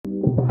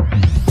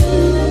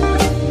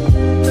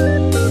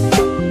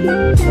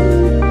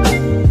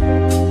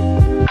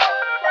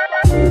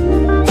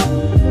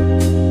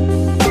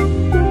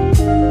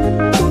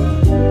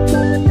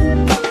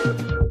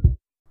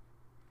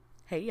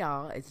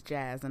It's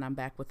Jazz, and I'm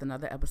back with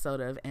another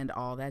episode of And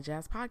All That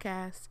Jazz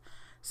podcast.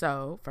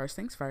 So, first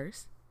things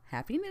first,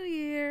 Happy New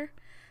Year.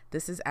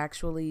 This is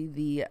actually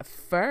the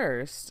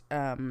first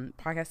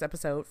podcast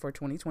episode for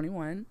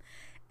 2021.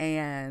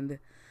 And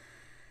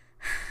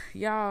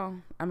y'all,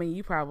 I mean,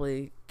 you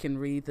probably can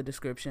read the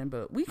description,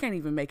 but we can't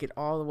even make it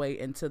all the way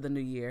into the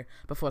new year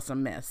before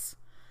some mess.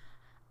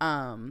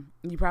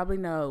 You probably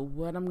know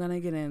what I'm gonna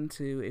get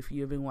into if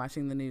you've been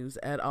watching the news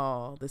at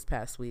all this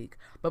past week.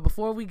 But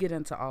before we get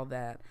into all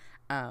that,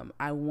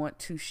 I want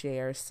to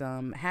share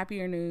some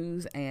happier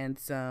news and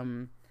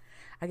some,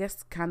 I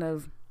guess, kind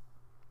of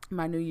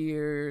my New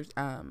Year's.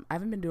 I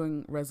haven't been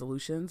doing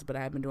resolutions, but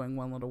I have been doing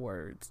one little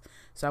words.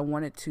 So I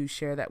wanted to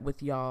share that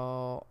with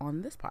y'all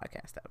on this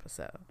podcast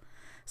episode.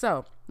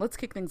 So let's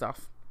kick things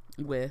off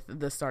with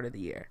the start of the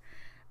year.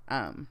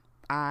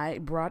 I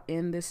brought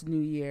in this new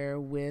year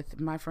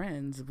with my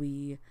friends.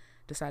 We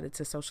decided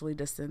to socially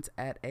distance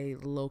at a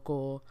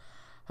local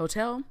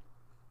hotel,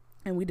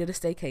 and we did a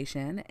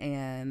staycation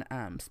and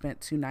spent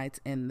 2 nights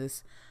in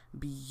this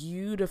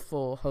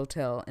beautiful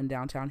hotel in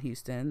downtown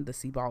Houston, the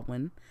C.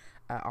 Baldwin,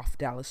 off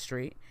Dallas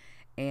Street.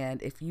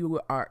 And if you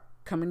are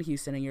coming to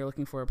Houston and you're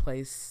looking for a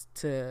place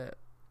to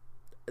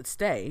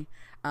stay,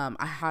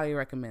 I highly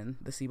recommend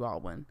the C.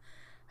 Baldwin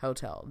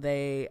Hotel.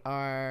 They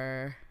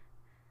are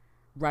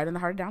right in the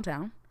heart of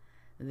downtown.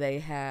 They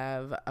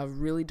have a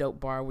really dope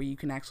bar where you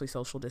can actually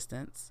social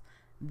distance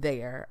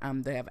there.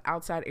 They have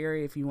outside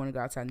area if you want to go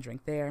outside and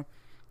drink there.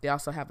 They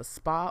also have a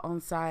spa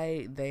on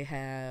site. They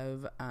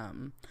have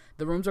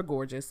the rooms are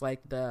gorgeous.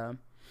 Like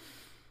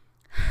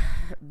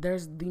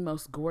there's the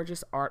most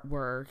gorgeous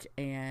artwork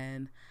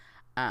and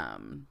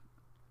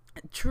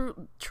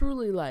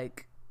truly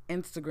like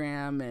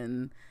Instagram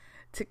and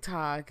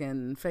TikTok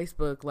and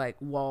Facebook, like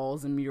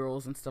walls and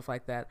murals and stuff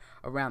like that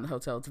around the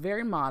hotel. It's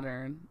very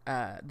modern.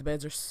 The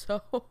beds are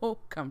so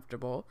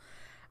comfortable.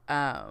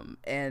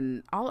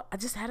 And I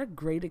just had a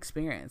great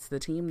experience. The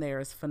team there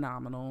is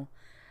phenomenal.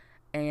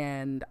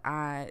 And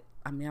I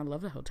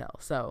love the hotel.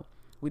 So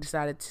we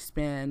decided to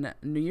spend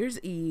New Year's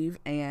Eve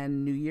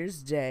and New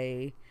Year's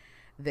Day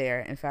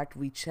there. In fact,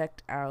 we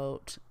checked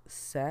out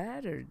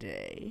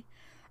Saturday.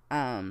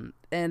 And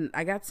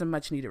I got some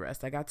much needed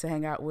rest. I got to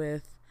hang out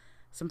with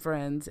some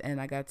friends and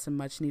I got some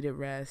much needed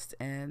rest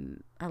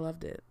and I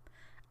loved it.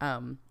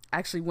 I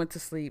actually went to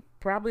sleep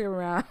probably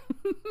around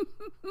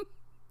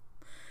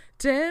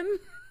 10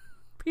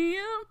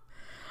 p.m.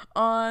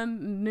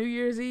 on New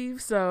Year's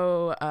Eve.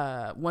 So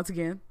once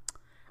again,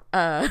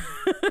 I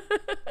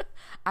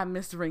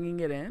missed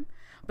ringing it in,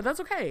 but that's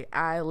okay.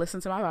 I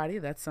listen to my body.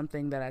 That's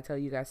something that I tell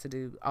you guys to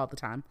do all the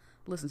time.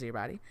 Listen to your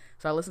body.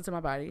 So I listened to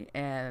my body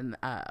and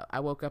I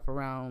woke up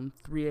around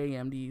 3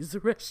 a.m. to use the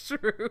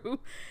restroom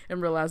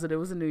and realized that it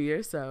was a new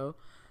year. So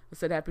I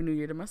said Happy New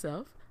Year to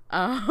myself.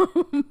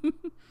 And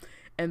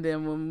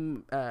then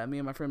when me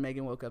and my friend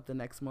Megan woke up the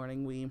next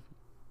morning, we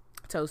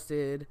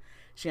toasted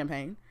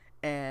champagne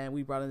and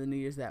we brought in the New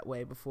Year's that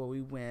way before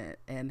we went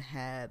and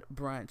had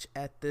brunch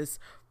at this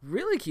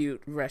really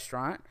cute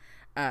restaurant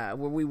where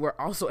we were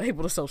also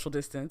able to social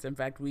distance. In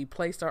fact, we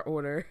placed our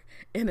order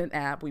in an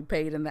app. We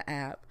paid in the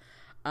app.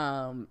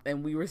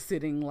 And we were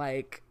sitting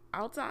like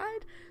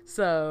outside.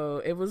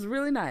 So it was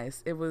really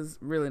nice.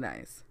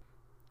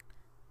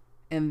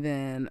 And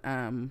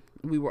then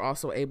we were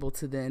also able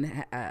to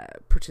then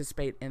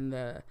participate in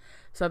the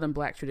Southern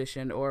Black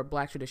tradition or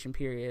Black tradition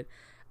period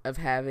of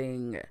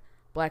having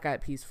black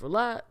eyed peas for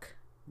luck,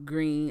 a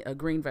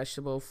green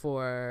vegetable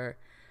for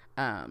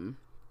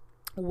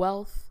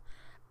wealth.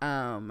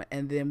 And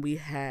then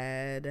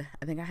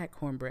I think I had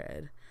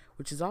cornbread,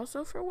 which is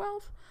also for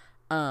wealth.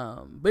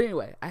 But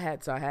anyway, I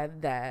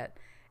had that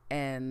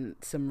and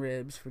some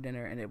ribs for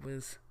dinner and it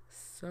was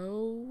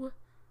so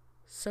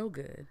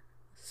good.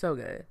 So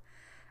good.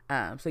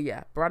 So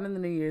yeah, brought in the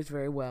New Year's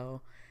very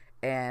well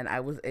and I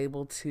was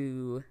able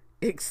to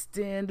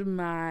extend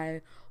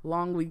my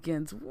long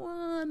weekends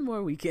one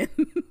more weekend.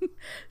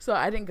 So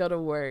I didn't go to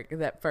work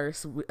that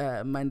first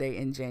Monday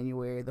in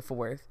January the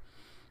 4th.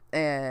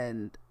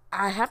 And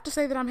I have to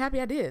say that I'm happy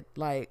I did.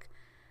 Like,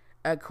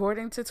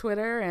 according to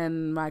Twitter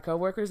and my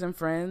coworkers and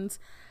friends,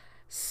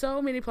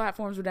 so many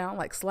platforms were down.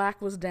 Like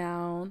Slack was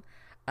down.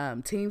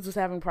 Teams was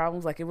having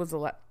problems. Like it was a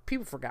lot.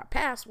 People forgot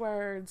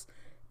passwords.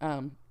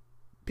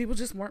 People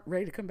just weren't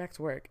ready to come back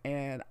to work,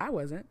 and I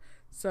wasn't.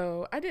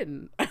 So I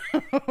didn't.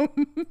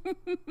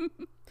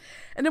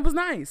 And it was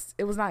nice.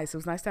 It was nice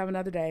to have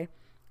another day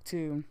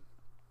to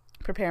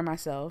prepare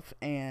myself,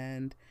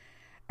 and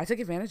I took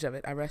advantage of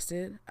it. I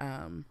rested.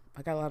 I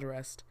got a lot of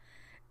rest.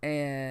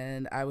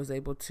 And I was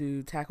able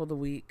to tackle the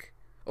week,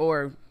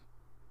 or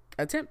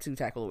attempt to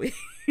tackle the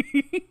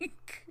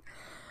week,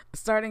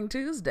 starting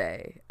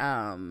Tuesday.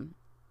 And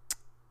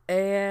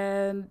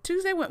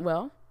Tuesday went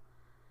well.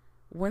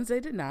 Wednesday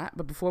did not.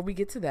 But before we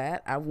get to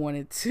that, I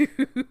wanted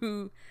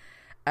to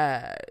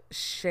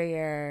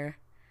share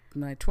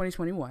my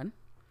 2021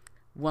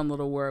 one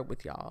little word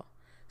with y'all.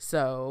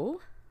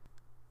 So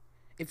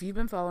if you've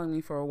been following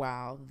me for a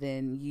while,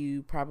 then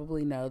you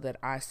probably know that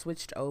I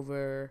switched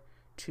over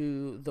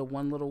to the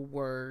one little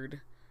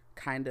word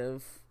kind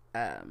of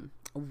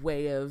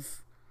way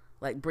of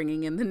like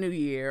bringing in the new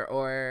year,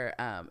 or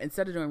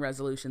instead of doing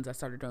resolutions, I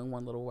started doing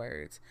one little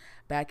words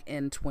back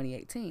in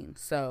 2018.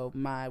 So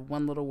my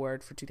one little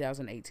word for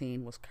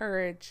 2018 was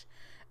courage.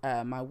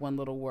 My one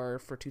little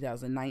word for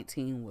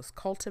 2019 was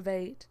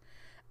cultivate.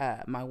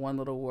 My one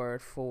little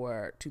word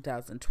for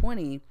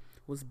 2020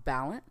 was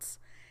balance.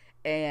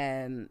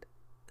 And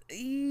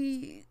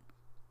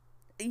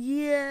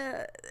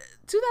yeah,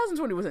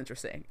 2020 was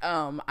interesting.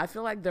 I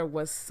feel like there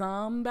was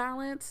some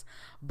balance,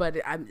 but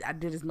I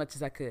did as much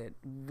as I could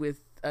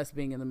with us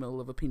being in the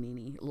middle of a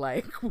panini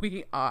like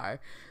we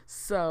are.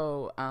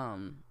 So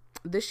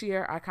this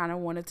year I kind of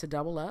wanted to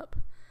double up.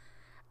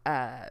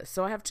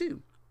 So I have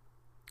two.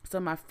 So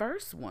my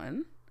first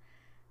one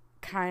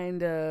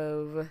kind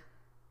of,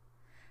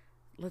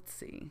 let's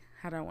see,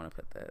 how do I want to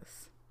put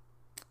this?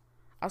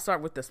 I'll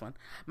start with this one.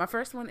 My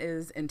first one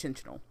is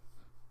intentional.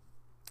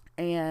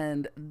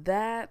 And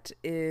that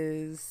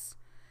is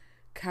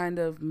kind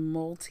of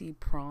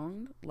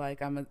multi-pronged.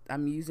 Like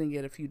I'm using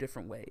it a few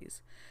different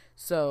ways.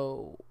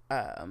 So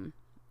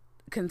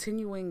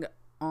continuing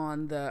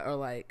on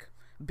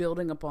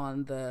building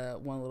upon the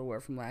one little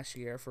word from last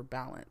year for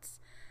balance.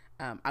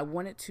 I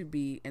wanted to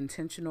be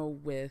intentional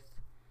with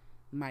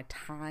my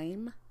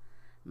time,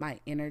 my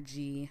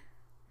energy,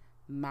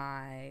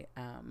 my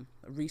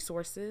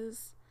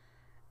resources,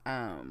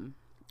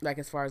 like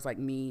as far as like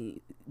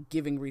me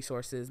giving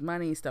resources,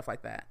 money, stuff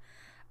like that.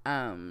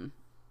 And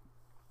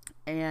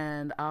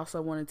I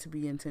also wanted to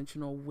be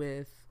intentional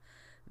with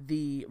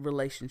the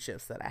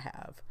relationships that I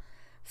have.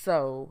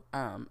 So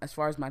as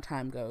far as my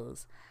time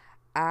goes,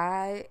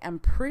 I am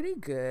pretty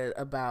good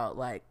about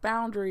like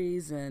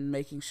boundaries and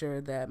making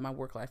sure that my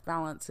work-life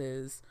balance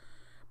is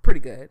pretty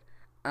good.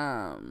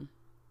 I'm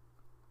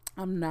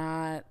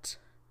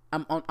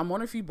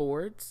on a few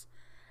boards.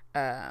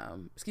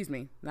 Excuse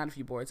me, not a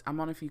few boards. I'm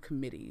on a few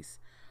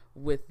committees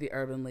with the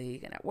Urban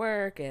League and at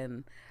work,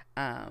 and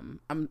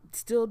I'm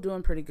still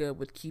doing pretty good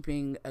with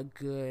keeping a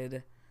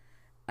good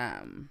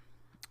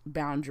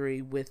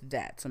boundary with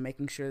that. So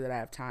making sure that I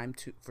have time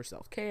for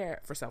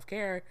self-care,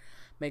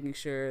 making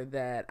sure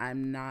that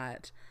I'm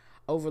not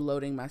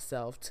overloading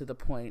myself to the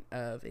point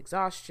of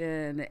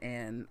exhaustion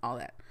and all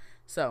that.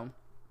 So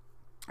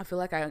I feel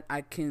like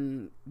I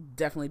can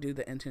definitely do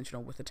the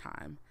intentional with the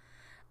time.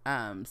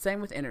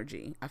 Same with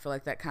energy. I feel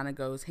like that kind of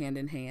goes hand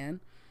in hand,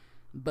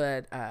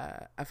 but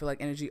I feel like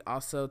energy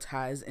also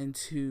ties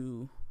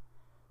into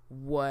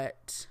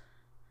what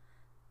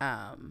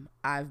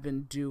I've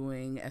been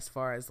doing as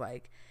far as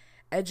like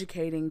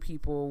educating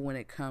people when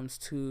it comes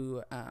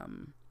to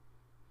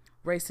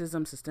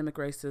racism, systemic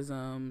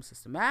racism,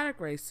 systematic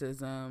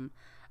racism,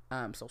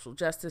 social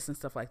justice and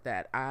stuff like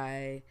that.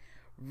 I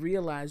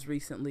realized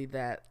recently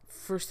that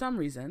for some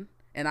reason,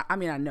 and I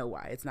mean I know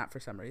why, it's not for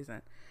some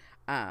reason,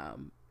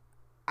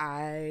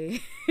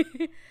 I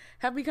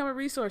have become a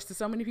resource to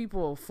so many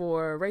people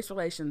for race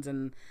relations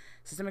and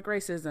systemic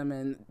racism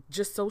and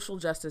just social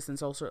justice and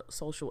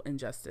social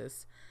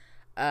injustice.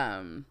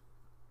 And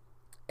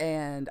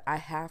I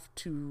have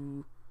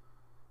to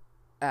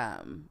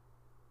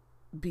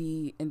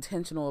be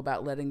intentional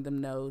about letting them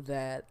know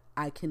that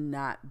I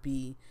cannot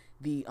be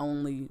the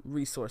only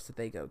resource that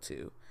they go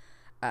to.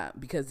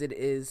 Because it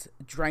is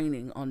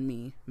draining on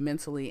me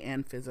mentally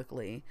and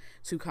physically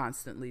to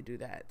constantly do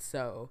that.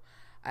 So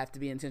I have to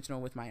be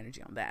intentional with my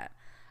energy on that.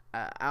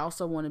 I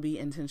also want to be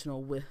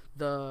intentional with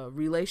the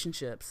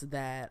relationships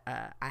that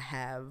I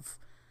have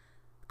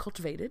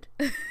cultivated,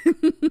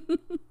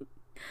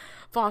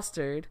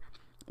 fostered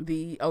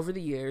over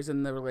the years,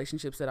 and the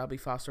relationships that I'll be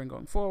fostering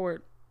going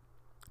forward,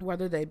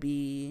 whether they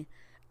be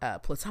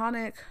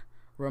platonic,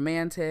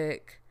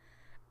 romantic,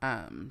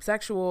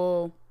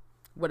 sexual,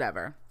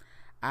 whatever.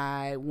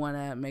 I want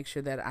to make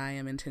sure that I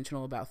am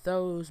intentional about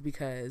those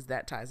because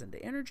that ties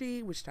into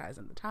energy, which ties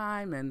into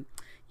time, and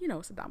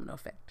it's a domino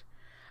effect.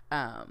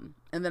 And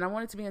then I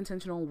wanted to be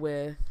intentional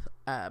with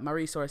my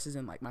resources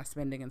and like my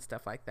spending and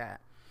stuff like that.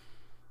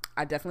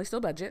 I definitely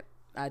still budget.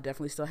 I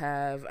definitely still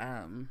have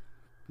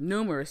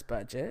numerous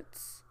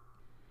budgets.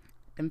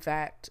 In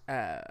fact,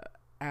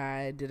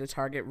 I did a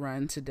Target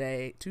run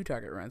today, 2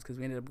 Target runs, because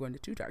we ended up going to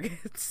 2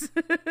 Targets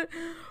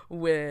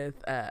with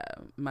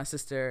my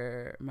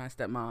sister, my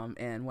stepmom,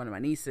 and one of my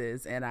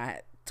nieces. And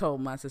I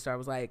told my sister, I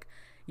was like,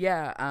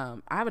 yeah,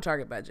 I have a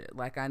Target budget.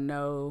 Like I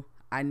know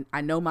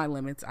my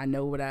limits. I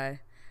know what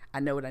I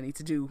need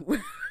to do.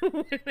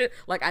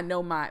 Like I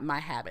know my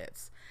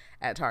habits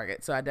at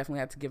Target. So I definitely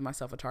had to give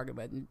myself a Target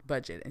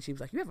budget. And she was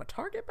like, you have a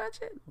Target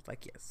budget? I was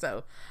like, yes.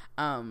 So,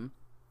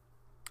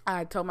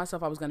 I told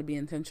myself I was going to be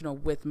intentional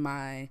with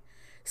my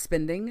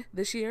spending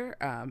this year,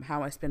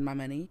 how I spend my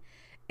money.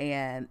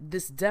 And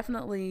this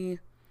definitely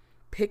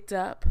picked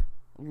up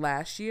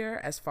last year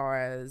as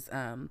far as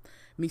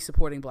me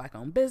supporting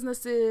Black-owned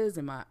businesses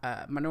and my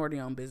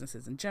minority-owned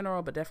businesses in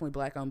general, but definitely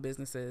Black-owned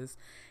businesses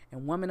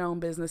and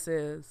women-owned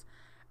businesses,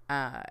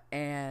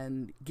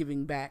 and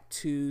giving back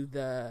to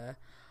the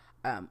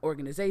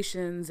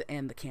organizations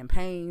and the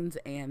campaigns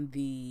and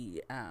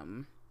the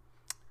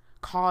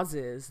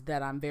causes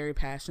that I'm very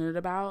passionate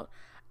about,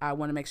 I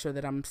want to make sure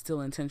that I'm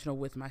still intentional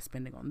with my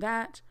spending on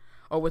that,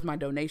 or with my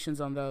donations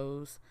on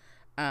those.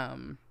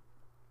 And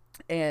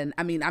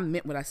I mean, I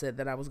meant what I said,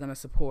 that I was going to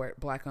support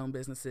Black owned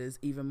businesses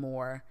even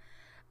more,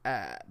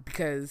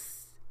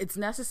 because it's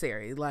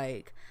necessary.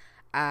 Like,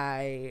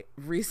 I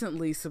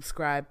recently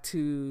subscribed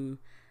to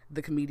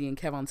the comedian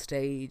Kev on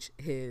Stage.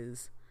 He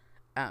has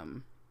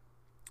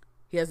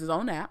his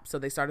own app. So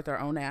they started their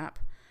own app,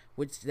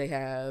 which they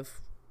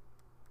have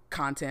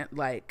content,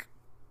 like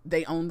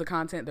they own the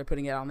content. They're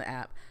putting it on the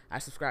app. I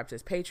subscribe to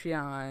his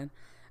Patreon.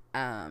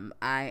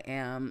 I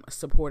am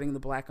supporting the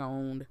Black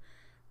owned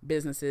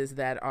businesses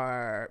that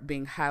are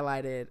being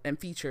highlighted and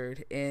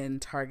featured in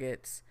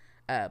Target's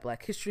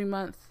Black History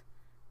Month.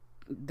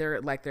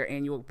 They're like their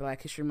annual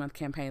Black History Month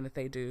campaign that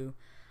they do.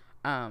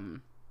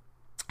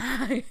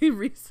 I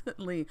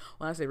recently,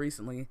 when I say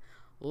recently,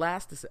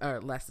 last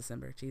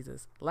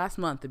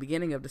month, the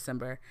beginning of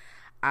December,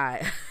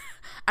 I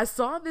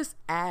saw this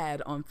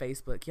ad on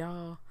Facebook.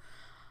 Y'all,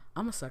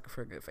 I'm a sucker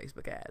for a good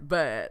Facebook ad,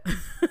 but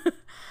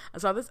I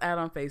saw this ad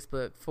on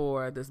Facebook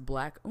for this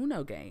Black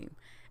Uno game.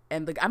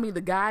 And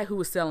the guy who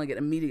was selling it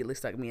immediately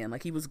stuck me in.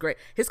 Like, he was great.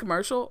 His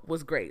commercial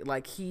was great.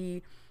 Like,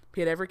 he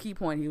hit every key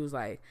point. He was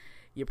like,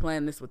 you're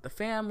playing this with the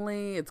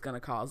family. It's going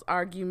to cause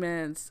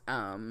arguments.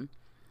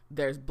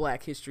 There's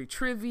Black history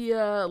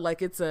trivia.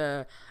 Like,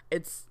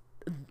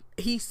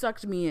 he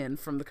sucked me in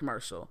from the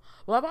commercial.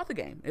 Well, I bought the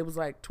game. It was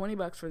like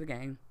 $20 for the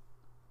game.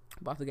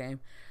 Bought the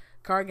game.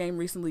 Card game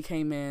recently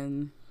came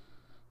in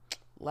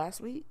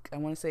last week. I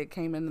want to say it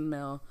came in the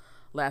mail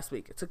last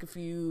week. It took a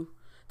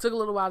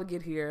little while to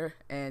get here.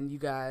 And you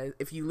guys,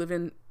 if you live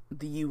in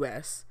the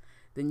US,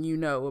 then you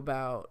know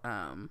about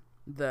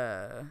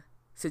the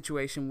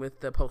situation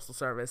with the Postal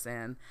Service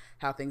and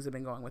how things have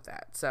been going with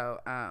that. So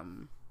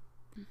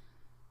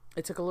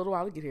it took a little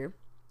while to get here,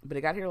 but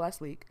it got here last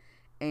week,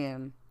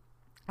 and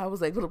I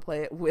was able to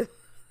play it with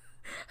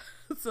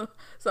some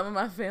of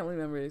my family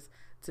members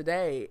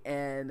today.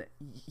 And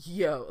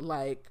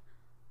like,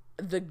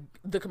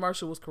 the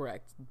commercial was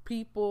correct.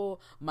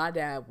 My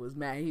dad was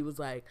mad. He was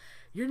like,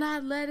 you're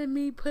not letting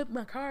me put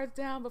my cards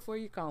down before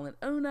you calling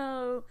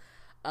Uno.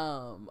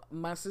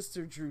 My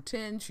sister drew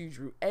 10, she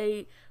drew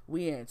 8.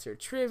 We answered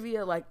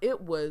trivia. Like,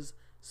 it was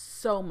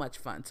so much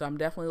fun. So I'm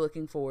definitely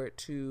looking forward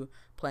to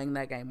playing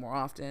that game more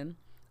often.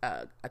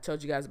 I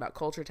told you guys about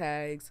Culture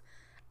Tags.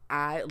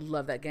 I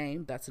love that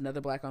game. That's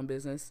another Black owned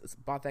business.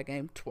 Bought that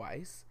game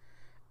twice.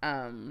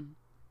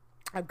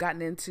 I've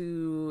gotten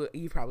into,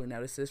 you probably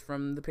noticed this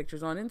from the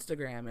pictures on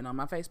Instagram and on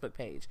my Facebook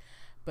page,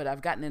 but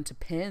I've gotten into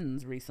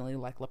pens recently,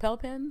 like lapel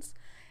pins.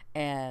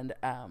 And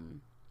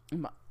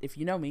if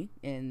you know me,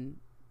 and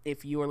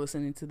if you are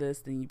listening to this,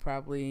 then you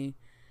probably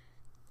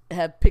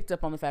have picked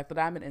up on the fact that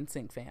I'm an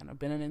NSYNC fan. I've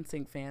been an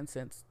NSYNC fan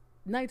since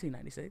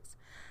 1996.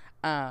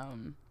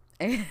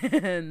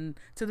 And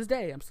to this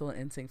day, I'm still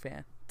an NSYNC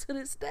fan. To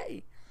this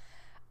day.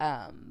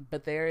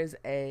 But there is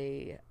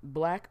a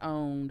Black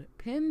owned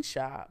pen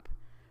shop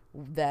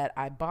that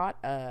I bought.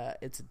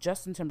 It's a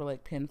Justin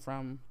Timberlake pen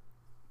from,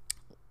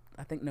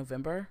 I think,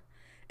 November.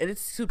 And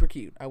it's super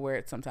cute. I wear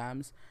it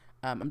sometimes.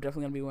 I'm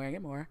definitely going to be wearing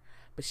it more.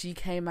 But she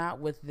came out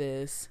with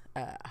this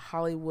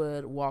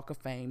Hollywood Walk of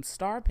Fame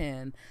star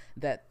pen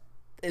that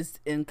is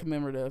in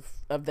commemorative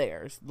of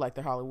theirs, like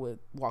their Hollywood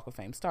Walk of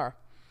Fame star.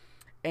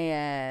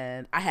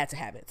 And I had to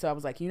have it. So I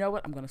was like, you know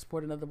what? I'm going to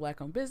support another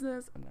Black owned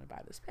business. I'm going to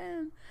buy this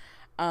pen.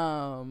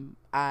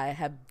 I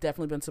have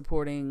definitely been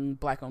supporting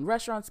Black owned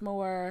restaurants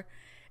more.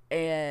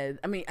 And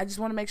I mean, I just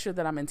want to make sure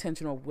that I'm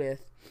intentional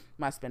with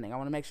my spending. I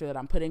want to make sure that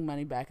I'm putting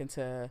money back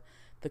into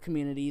the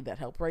community that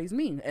helped raise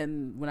me.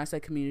 And when I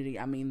say community,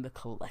 I mean the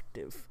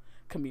collective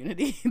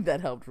community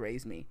that helped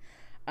raise me.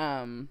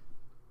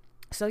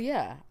 So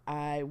yeah,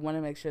 I want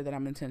to make sure that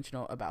I'm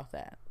intentional about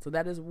that. So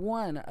that is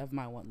one of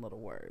my one little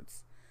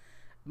words.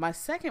 My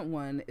second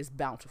one is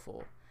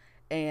bountiful.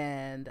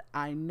 And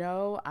I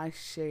know I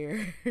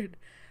shared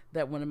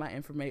that one of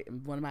my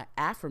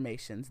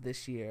affirmations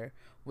this year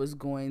was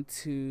coming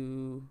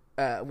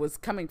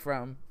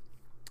from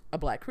a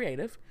Black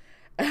creative.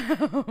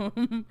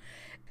 And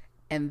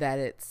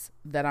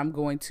that I'm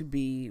going to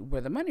be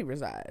where the money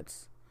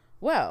resides.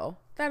 Well,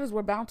 that is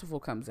where bountiful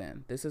comes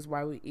in. This is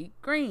why we eat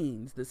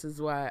greens. This is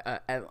why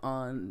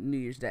on New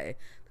Year's Day.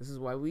 This is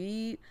why we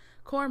eat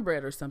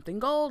cornbread or something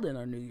golden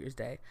on New Year's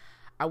Day.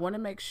 I want to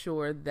make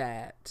sure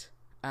that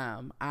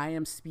I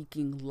am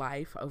speaking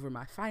life over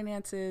my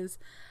finances,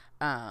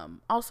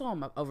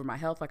 also over my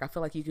health. Like, I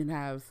feel like you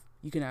can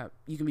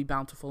be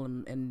bountiful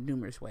in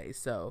numerous ways.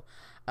 So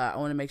I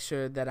want to make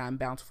sure that I'm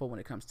bountiful when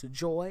it comes to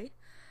joy.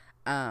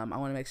 I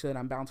want to make sure that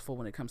I'm bountiful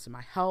when it comes to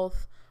my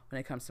health, when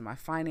it comes to my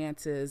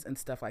finances and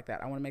stuff like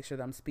that. I want to make sure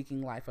that I'm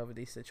speaking life over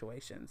these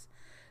situations.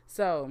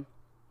 So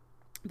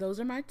those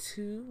are my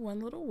two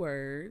little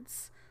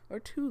words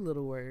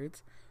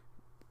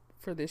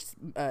for this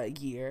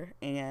year.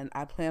 And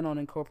I plan on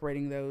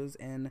incorporating those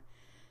in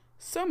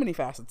so many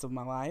facets of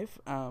my life.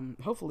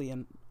 Hopefully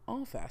in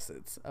all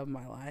facets of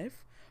my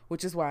life,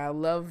 which is why I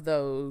love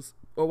those,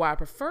 or why I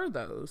prefer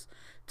those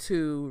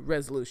to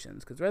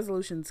resolutions, because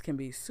resolutions can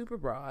be super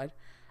broad.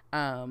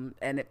 And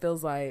it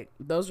feels like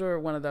those are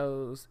one of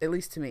those, at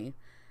least to me,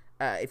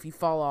 if you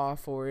fall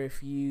off or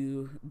if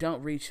you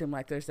don't reach them,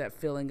 like there's that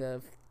feeling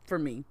of, for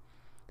me,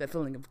 that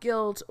feeling of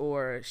guilt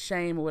or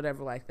shame or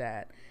whatever like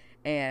that.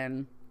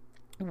 And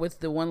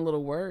with the one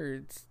little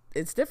words,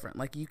 it's different.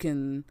 Like you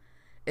can,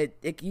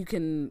 you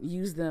can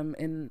use them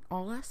in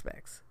all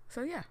aspects.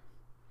 So yeah.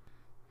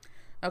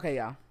 Okay,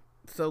 y'all.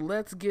 So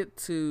let's get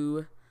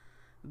to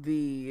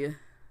the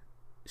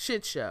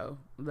shit show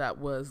that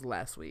was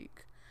last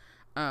week.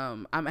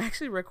 I'm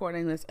actually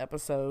recording this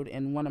episode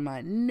in one of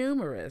my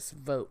numerous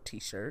vote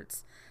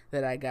t-shirts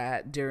that I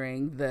got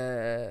during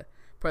the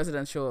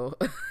presidential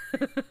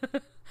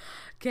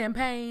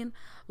campaign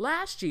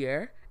last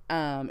year.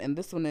 And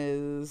this one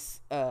is,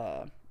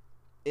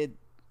 it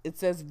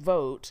says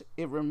vote,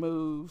 it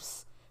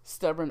removes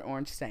stubborn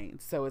orange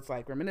stains. So it's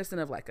like reminiscent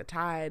of like a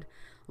Tide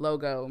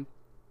logo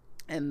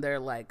and their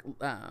like,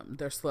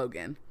 their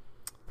slogan.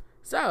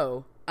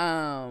 So,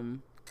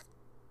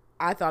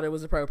 I thought it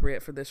was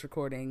appropriate for this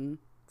recording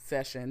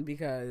session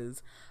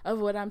because of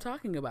what I'm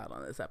talking about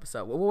on this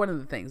episode. Well, one of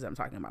the things that I'm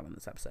talking about on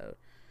this episode.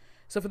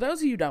 So for those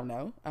of you who don't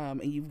know,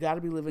 and you've got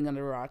to be living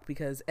under a rock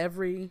because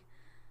every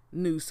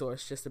news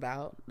source just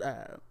about,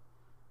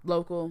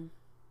 local,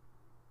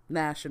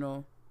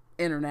 national,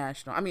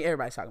 international, I mean,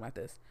 everybody's talking about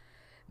this.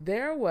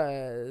 There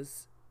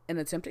was an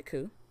attempted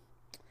coup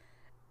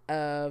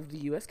of the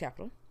U.S.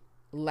 Capitol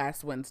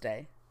last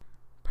Wednesday.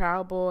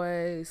 Proud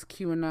Boys,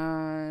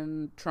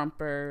 QAnon,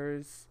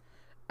 Trumpers,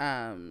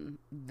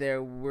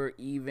 there were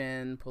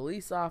even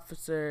police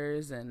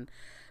officers, and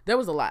there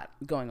was a lot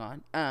going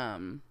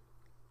on.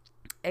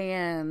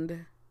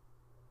 And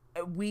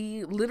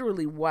we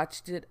literally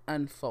watched it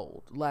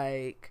unfold.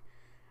 Like,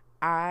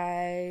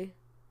 I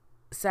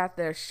sat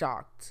there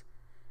shocked.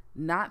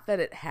 Not that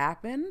it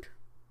happened,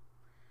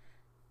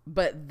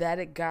 but that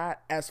it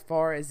got as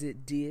far as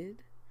it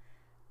did.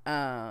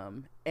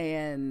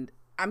 And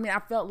I mean, I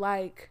felt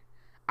like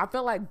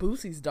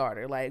Boosie's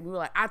daughter. Like, we were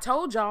like, we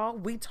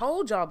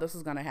told y'all this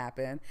was going to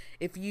happen.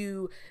 If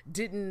you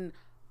didn't,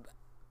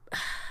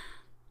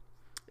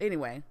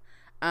 anyway,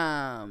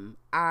 my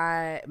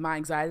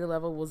anxiety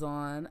level was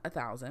on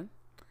 1,000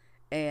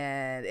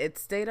 and it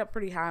stayed up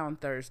pretty high on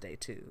Thursday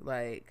too.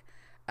 Like,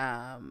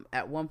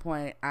 at one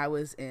point I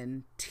was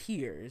in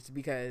tears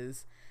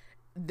because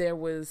there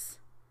was,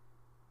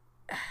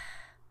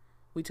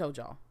 we told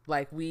y'all,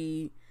 like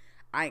we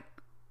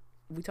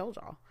told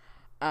y'all,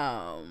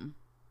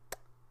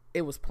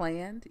 it was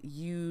planned.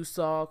 You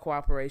saw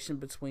cooperation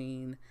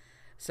between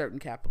certain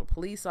Capitol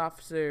Police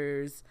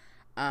officers,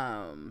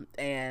 and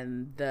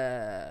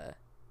the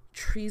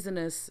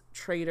treasonous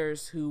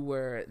traitors who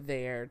were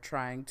there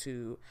trying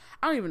to,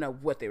 I don't even know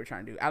what they were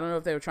trying to do. I don't know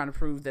if they were trying to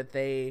prove that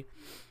they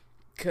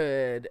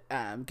could,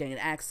 gain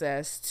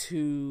access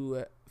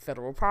to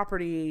federal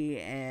property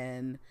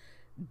and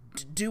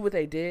do what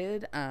they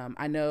did.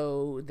 I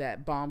know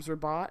that bombs were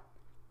bought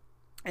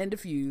and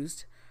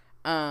diffused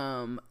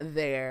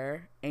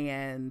there,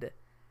 and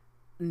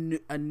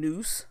a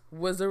noose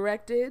was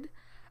erected.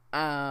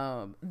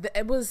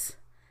 It was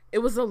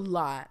a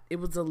lot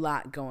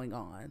going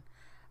on.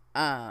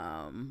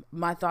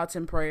 My thoughts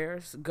and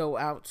prayers go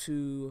out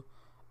to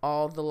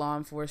all the law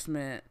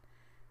enforcement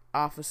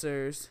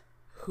officers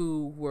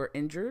who were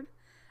injured.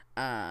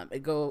 They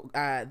go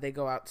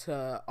out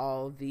to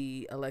all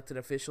the elected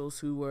officials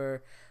who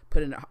were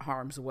put in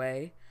harm's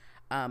way.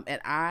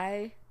 And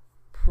I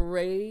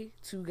pray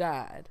to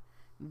God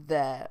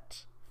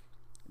that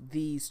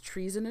these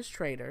treasonous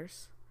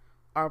traitors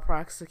are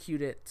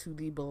prosecuted to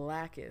the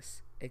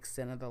blackest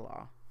extent of the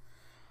law.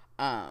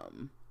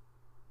 The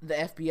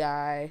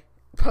FBI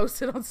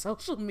posted on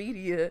social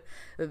media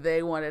that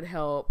they wanted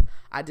help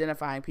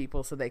identifying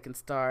people so they can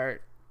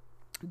start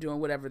doing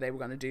whatever they were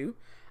going to do.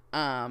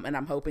 And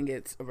I'm hoping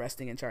it's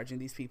arresting and charging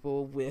these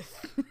people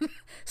with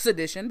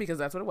sedition, because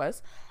that's what it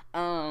was.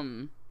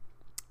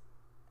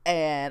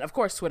 And of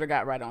course, Twitter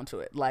got right onto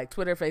it. Like,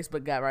 Twitter,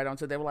 Facebook got right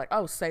onto it. They were like,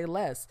 oh, say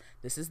less.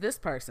 This is this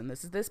person.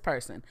 This is this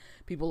person.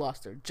 People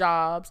lost their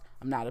jobs.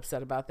 I'm not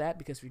upset about that,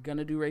 because if you're going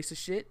to do racist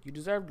shit, you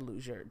deserve to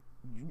lose your,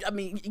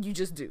 you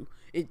just do.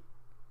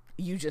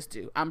 You just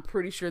do. I'm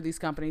pretty sure these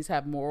companies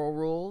have moral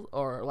rules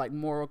or like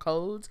moral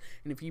codes.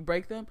 And if you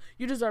break them,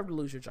 you deserve to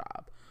lose your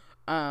job.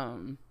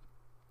 In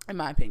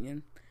my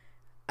opinion.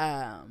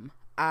 There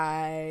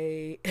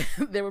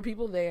were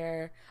people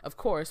there, of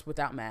course,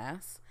 without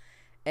masks.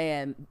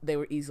 And they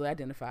were easily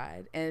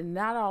identified. And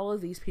not all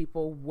of these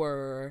people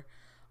were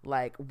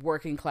like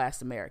working class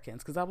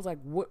Americans. Because I was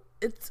like, what?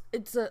 It's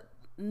a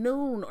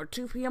noon or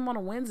 2 p.m. on a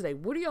Wednesday.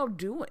 What are y'all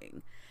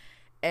doing?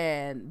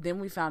 And then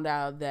we found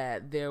out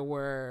that there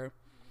were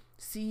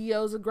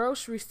CEOs of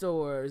grocery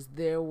stores.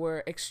 There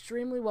were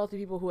extremely wealthy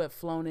people who had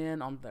flown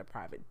in on their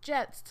private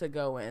jets to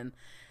go and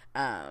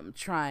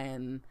try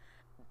and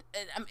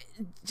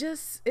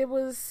it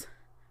was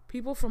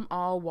people from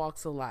all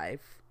walks of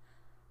life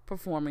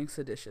performing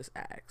seditious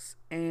acts.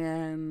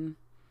 And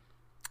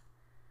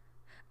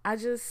I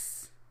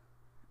just,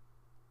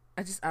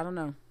 I don't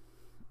know.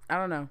 I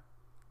don't know.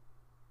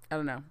 I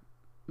don't know.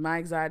 My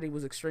anxiety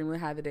was extremely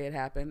high the day it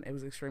happened. It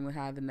was extremely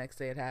high the next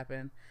day it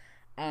happened.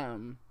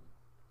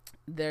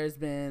 There's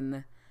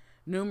been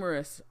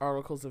numerous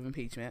articles of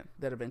impeachment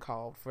that have been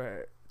called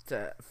for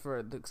the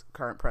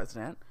current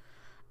president.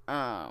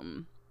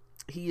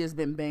 He has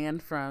been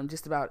banned from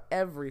just about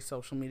every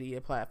social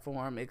media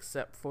platform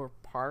except for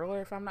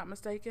Parler, if I'm not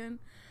mistaken.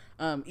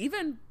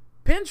 Even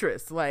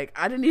Pinterest. Like,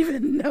 I didn't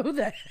even know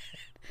that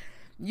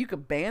you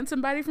could ban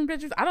somebody from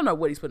Pinterest. I don't know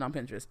what he's putting on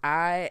Pinterest.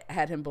 I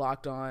had him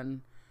blocked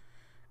on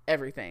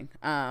everything.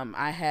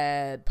 I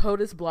had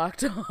POTUS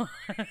blocked on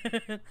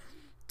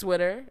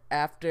Twitter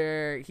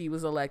after he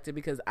was elected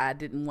because I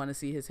didn't want to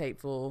see his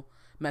hateful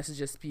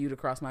messages spewed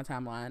across my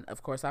timeline.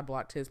 Of course, I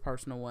blocked his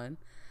personal one.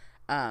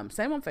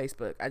 Same on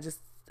Facebook. I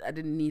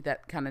didn't need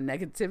that kind of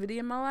negativity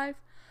in my life.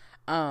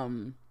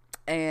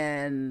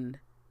 And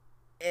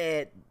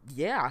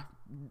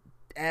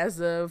as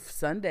of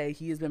Sunday,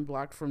 he has been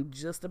blocked from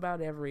just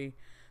about every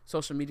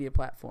social media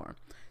platform.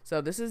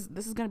 So this is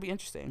going to be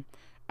interesting.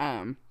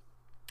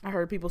 I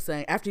heard people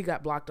saying after he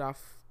got blocked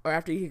off, or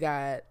after he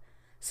got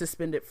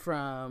suspended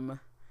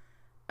from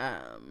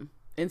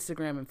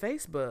Instagram and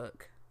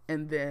Facebook,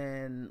 and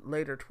then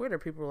later Twitter,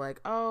 people were like,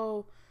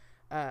 "Oh,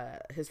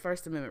 his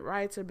First Amendment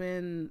rights are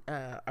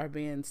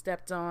being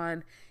stepped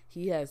on.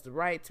 He has the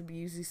right to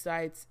use these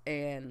sites."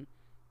 And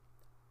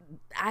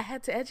I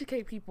had to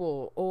educate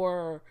people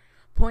or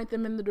point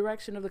them in the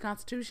direction of the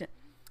Constitution.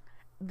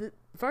 The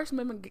First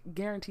Amendment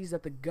guarantees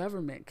that the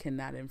government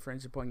cannot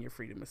infringe upon your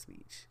freedom of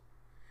speech.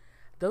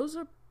 Those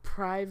are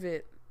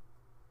private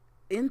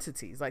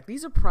entities. Like,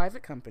 these are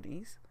private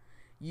companies.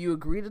 You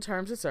agree to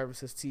terms of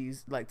services to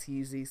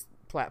use these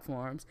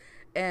platforms,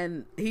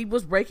 and he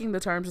was breaking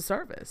the terms of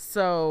service,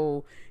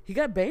 so he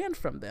got banned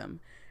from them.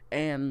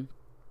 And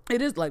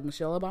it is like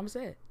Michelle Obama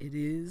said, it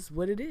is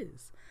what it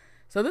is.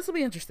 So this will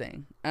be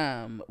interesting.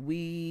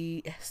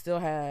 We still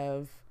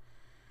have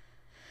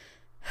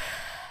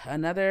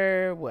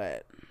another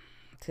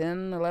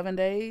 10, 11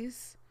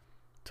 days,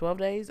 12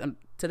 days.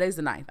 Today's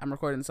the 9th. I'm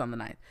recording this on the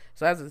 9th.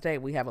 So as of today,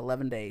 we have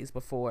 11 days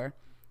before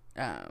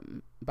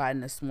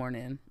Biden is sworn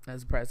in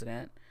as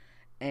president.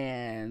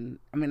 And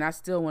I mean, I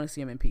still want to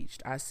see him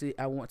impeached. I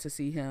want to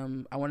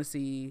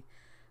see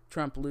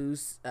Trump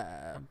lose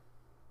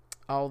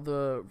all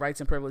the rights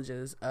and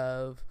privileges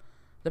of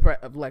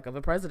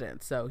a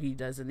president. So he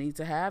doesn't need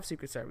to have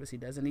Secret Service. He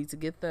doesn't need to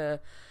get the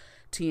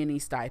T&E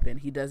stipend.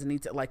 He doesn't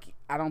need to,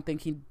 I don't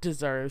think he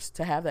deserves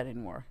to have that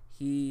anymore.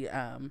 He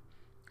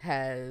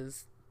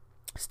has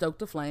stoked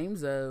the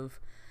flames of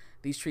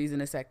these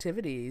treasonous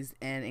activities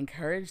and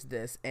encouraged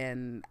this,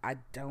 and I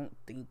don't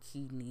think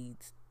he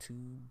needs to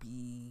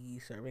be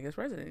serving as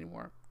president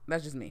anymore.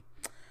 That's just me.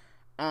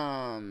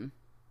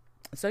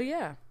 So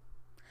yeah,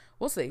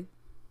 we'll see.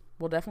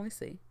 We'll definitely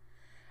see.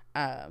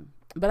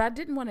 But I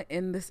didn't want to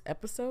end this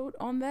episode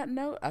on that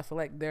note. I feel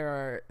like there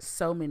are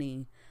so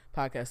many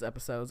podcast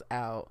episodes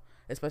out,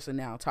 especially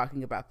now,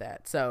 talking about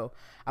that. So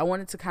I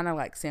wanted to kind of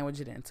sandwich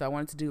it in. So I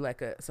wanted to do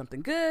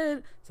something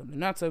good, something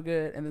not so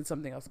good, and then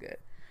something else good.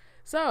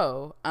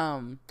 So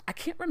I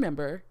can't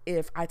remember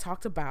if I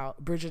talked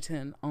about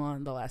Bridgerton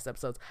on the last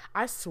episodes.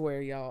 I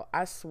swear, y'all,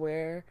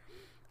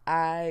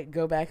 I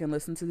go back and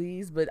listen to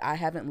these, but I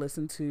haven't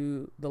listened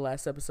to the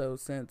last episode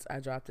since I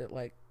dropped it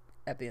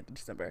at the end of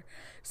December.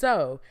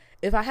 So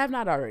if I have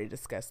not already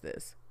discussed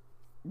this,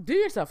 do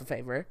yourself a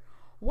favor,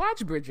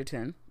 watch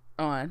Bridgerton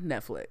on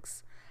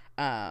Netflix.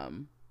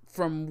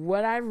 From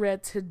what I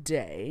read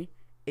today,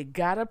 it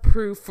got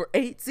approved for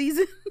 8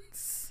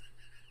 seasons.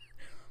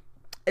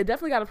 It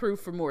definitely got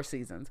approved for more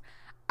seasons.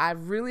 I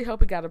really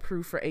hope it got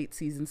approved for 8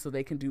 seasons so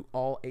they can do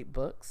all 8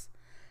 books.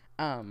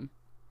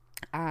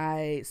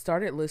 I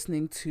started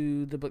listening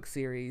to the book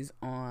series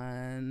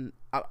on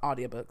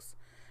audiobooks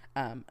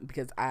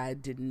because I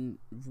didn't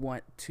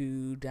want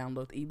to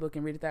download the ebook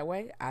and read it that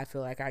way. I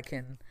feel like I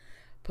can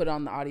put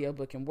on the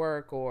audiobook and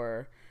work,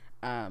 or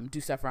do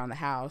stuff around the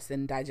house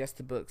and digest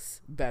the books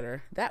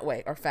better that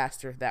way, or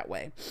faster that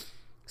way.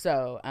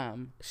 So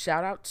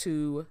shout out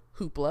to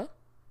Hoopla.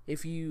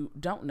 If you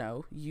don't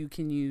know, you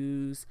can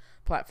use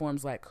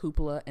platforms like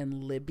Hoopla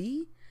and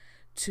Libby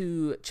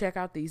to check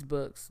out these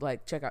books,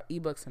 check out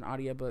ebooks and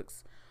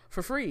audiobooks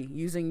for free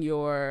using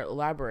your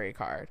library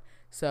card.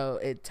 So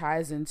it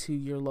ties into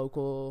your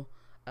local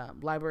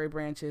library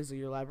branches or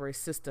your library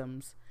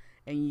systems,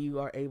 and you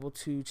are able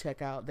to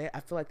check out. I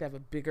feel like they have a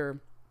bigger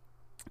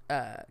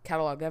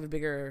catalog. They have a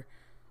bigger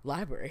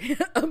library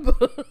of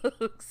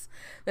books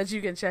that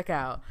you can check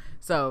out.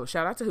 So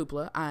shout out to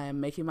Hoopla. I am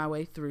making my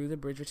way through the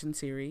Bridgerton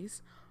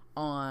series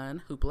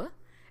on Hoopla,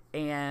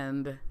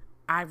 and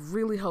I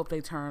really hope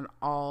they turn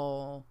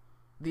the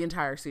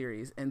entire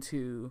series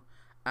into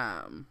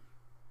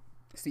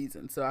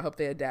seasons. So I hope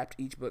they adapt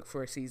each book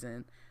for each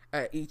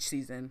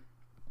season,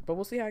 but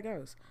we'll see how it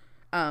goes.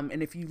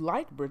 And if you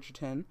like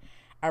Bridgerton,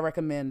 I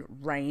recommend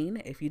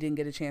Reign. If you didn't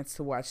get a chance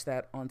to watch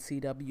that on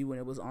CW when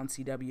it was on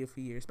CW a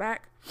few years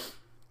back,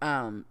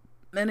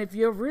 And if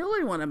you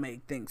really want to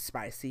make things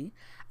spicy,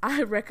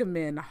 I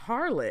recommend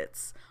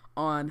Harlots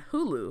on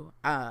Hulu.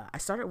 I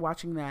started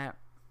watching that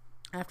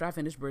after I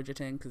finished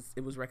Bridgerton because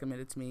it was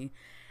recommended to me.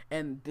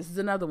 And this is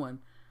another one.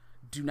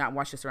 Do not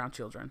watch this around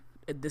children.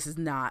 This is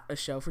not a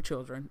show for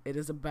children. It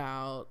is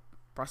about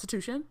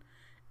prostitution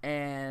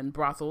and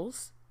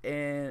brothels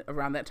and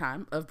around that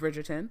time of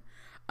Bridgerton.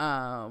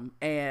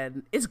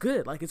 And it's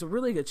good. Like, it's a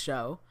really good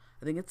show.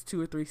 I think it's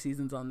 2 or 3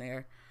 seasons on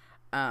there.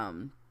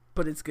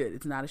 But it's good.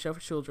 It's not a show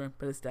for children,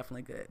 but it's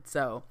definitely good.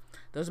 So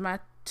those are my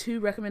 2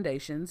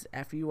 recommendations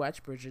after you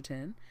watch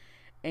Bridgerton.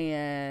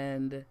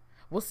 And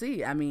we'll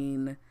see. I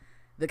mean,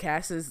 the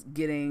cast is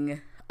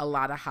getting a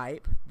lot of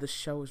hype. The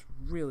show is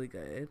really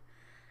good.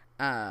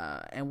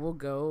 And we'll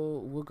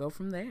go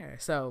from there.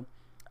 So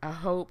I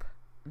hope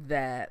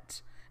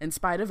that in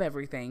spite of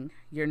everything,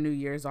 your new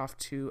year's off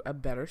to a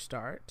better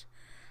start.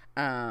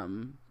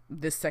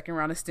 This second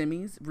round of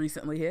stimmies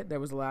recently hit. There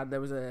was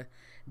a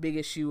big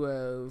issue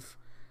of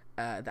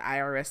the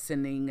IRS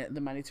sending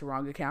the money to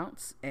wrong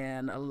accounts,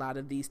 and a lot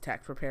of these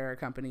tax preparer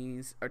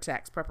companies or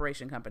tax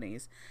preparation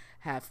companies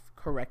have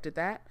corrected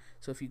that.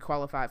 So if you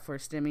qualified for a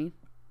stimmy,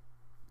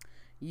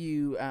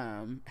 you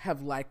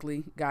have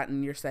likely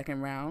gotten your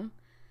second round.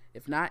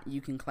 If not,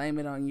 you can claim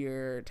it on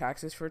your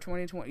taxes for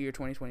 2020, your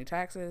 2020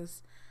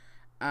 taxes.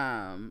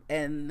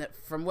 And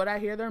from what I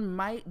hear, there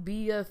might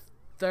be a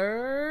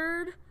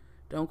third.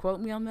 Don't quote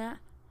me on that.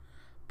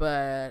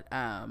 But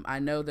I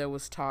know there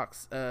was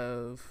talks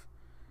of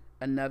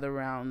another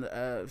round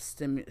of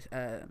I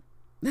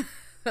was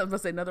going to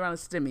say another round of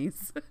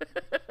stimmies.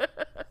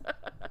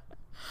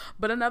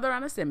 But another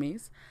round of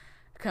stimmies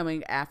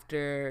coming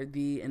after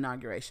the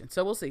inauguration.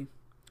 So we'll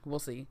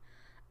see.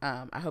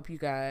 I hope you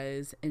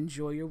guys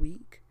enjoy your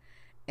week,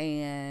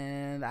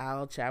 and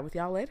I'll chat with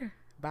y'all later.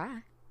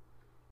 Bye.